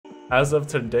As of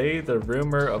today, the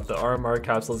rumor of the RMR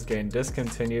capsules getting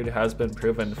discontinued has been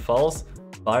proven false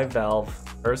by Valve,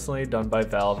 personally done by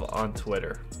Valve on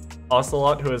Twitter.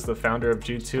 Ocelot, who is the founder of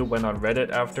G2, went on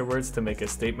Reddit afterwards to make a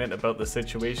statement about the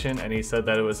situation, and he said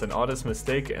that it was an honest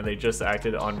mistake and they just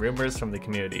acted on rumors from the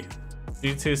community.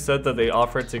 G2 said that they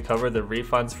offered to cover the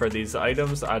refunds for these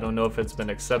items. I don't know if it's been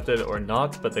accepted or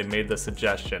not, but they made the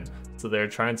suggestion, so they're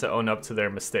trying to own up to their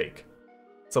mistake.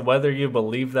 So whether you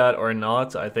believe that or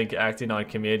not, I think acting on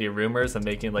community rumors and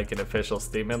making like an official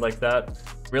statement like that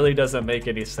really doesn't make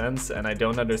any sense, and I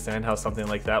don't understand how something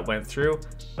like that went through.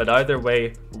 But either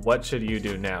way, what should you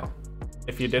do now?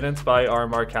 If you didn't buy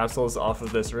RMR capsules off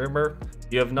of this rumor,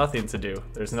 you have nothing to do.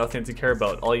 There's nothing to care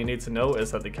about. All you need to know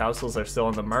is that the capsules are still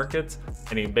on the market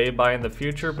and you may buy in the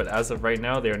future, but as of right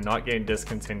now, they are not getting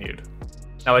discontinued.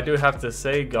 Now I do have to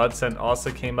say, Godsent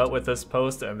also came out with this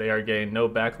post and they are getting no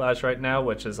backlash right now,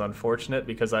 which is unfortunate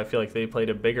because I feel like they played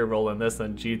a bigger role in this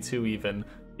than G2 even.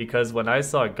 Because when I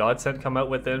saw Godsent come out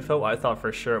with the info, I thought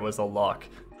for sure it was a lock.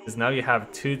 Because now you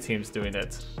have two teams doing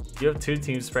it. You have two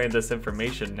teams spreading this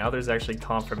information, now there's actually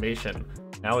confirmation.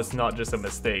 Now it's not just a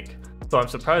mistake. So I'm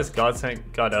surprised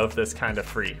Godsent got out of this kind of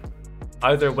free.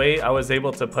 Either way, I was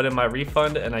able to put in my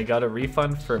refund and I got a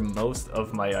refund for most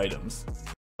of my items.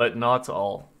 But not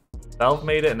all. Valve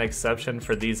made an exception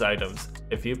for these items.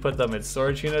 If you put them in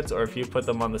storage units or if you put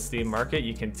them on the Steam market,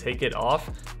 you can take it off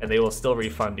and they will still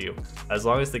refund you. As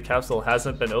long as the capsule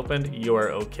hasn't been opened, you are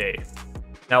okay.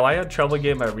 Now I had trouble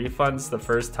getting my refunds the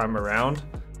first time around.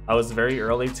 I was very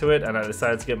early to it and I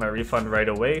decided to get my refund right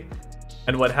away.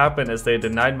 And what happened is they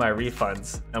denied my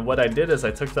refunds. And what I did is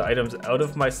I took the items out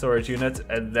of my storage unit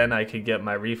and then I could get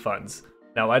my refunds.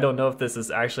 Now I don't know if this is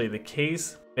actually the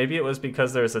case. Maybe it was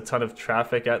because there was a ton of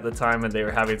traffic at the time and they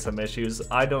were having some issues.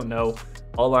 I don't know.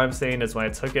 All I'm saying is when I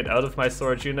took it out of my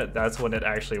storage unit, that's when it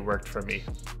actually worked for me.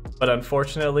 But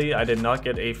unfortunately, I did not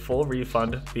get a full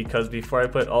refund because before I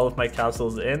put all of my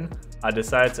capsules in, I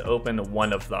decided to open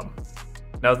one of them.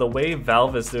 Now the way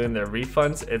Valve is doing their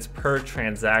refunds, it's per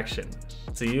transaction.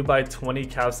 So you buy 20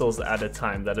 capsules at a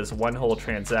time, that is one whole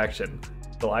transaction.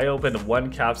 So I opened one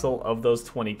capsule of those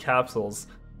 20 capsules.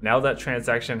 Now that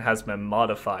transaction has been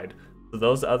modified. So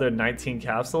those other 19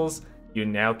 capsules, you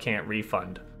now can't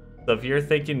refund. So if you're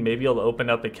thinking maybe you'll open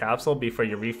up a capsule before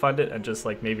you refund it and just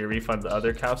like maybe refund the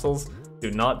other capsules, do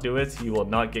not do it. You will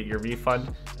not get your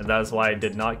refund. And that is why I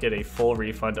did not get a full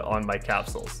refund on my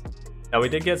capsules. Now we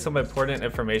did get some important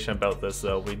information about this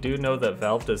though. We do know that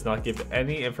Valve does not give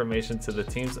any information to the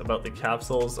teams about the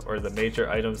capsules or the major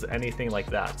items, anything like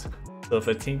that. So if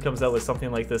a team comes out with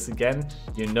something like this again,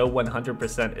 you know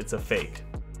 100% it's a fake.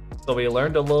 So we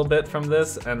learned a little bit from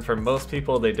this, and for most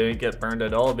people they didn't get burned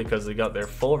at all because they got their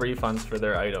full refunds for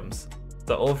their items.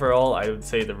 So overall I would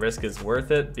say the risk is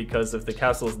worth it because if the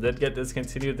capsules did get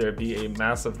discontinued there'd be a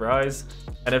massive rise,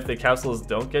 and if the capsules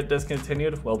don't get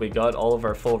discontinued, well we got all of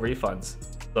our full refunds.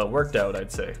 So it worked out,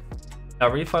 I'd say. Now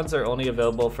refunds are only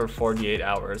available for 48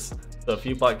 hours. So if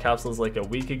you bought capsules like a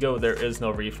week ago, there is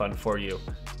no refund for you.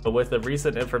 But with the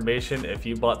recent information, if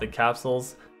you bought the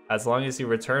capsules, as long as you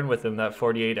return within that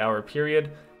 48-hour period,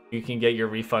 you can get your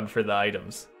refund for the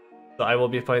items. So I will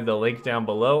be putting the link down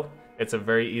below. It's a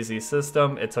very easy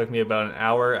system. It took me about an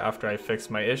hour after I fixed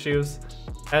my issues,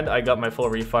 and I got my full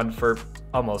refund for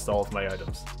almost all of my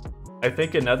items. I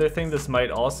think another thing this might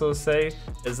also say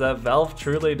is that Valve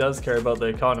truly does care about the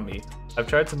economy. I've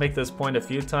tried to make this point a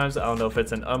few times. I don't know if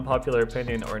it's an unpopular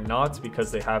opinion or not because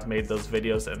they have made those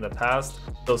videos in the past,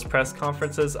 those press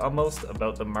conferences almost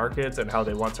about the market and how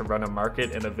they want to run a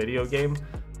market in a video game.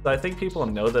 So I think people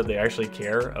know that they actually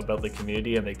care about the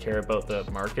community and they care about the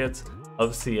market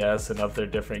of CS and of their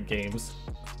different games.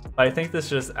 But I think this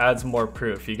just adds more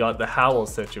proof. You got the Howl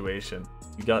situation,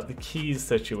 you got the keys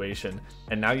situation,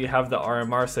 and now you have the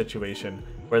RMR situation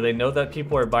where they know that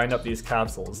people are buying up these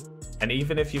capsules. And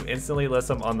even if you instantly list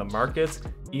them on the market,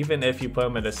 even if you put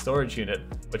them in a storage unit,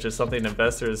 which is something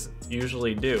investors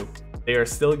usually do, they are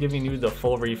still giving you the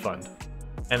full refund.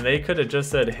 And they could have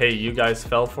just said, hey, you guys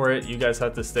fell for it, you guys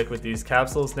have to stick with these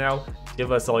capsules now,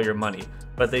 give us all your money.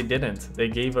 But they didn't, they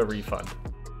gave a refund.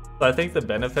 So I think the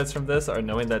benefits from this are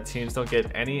knowing that teams don't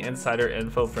get any insider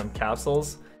info from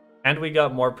capsules, and we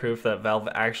got more proof that Valve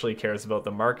actually cares about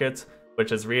the market,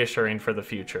 which is reassuring for the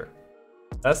future.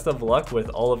 Best of luck with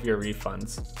all of your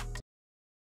refunds.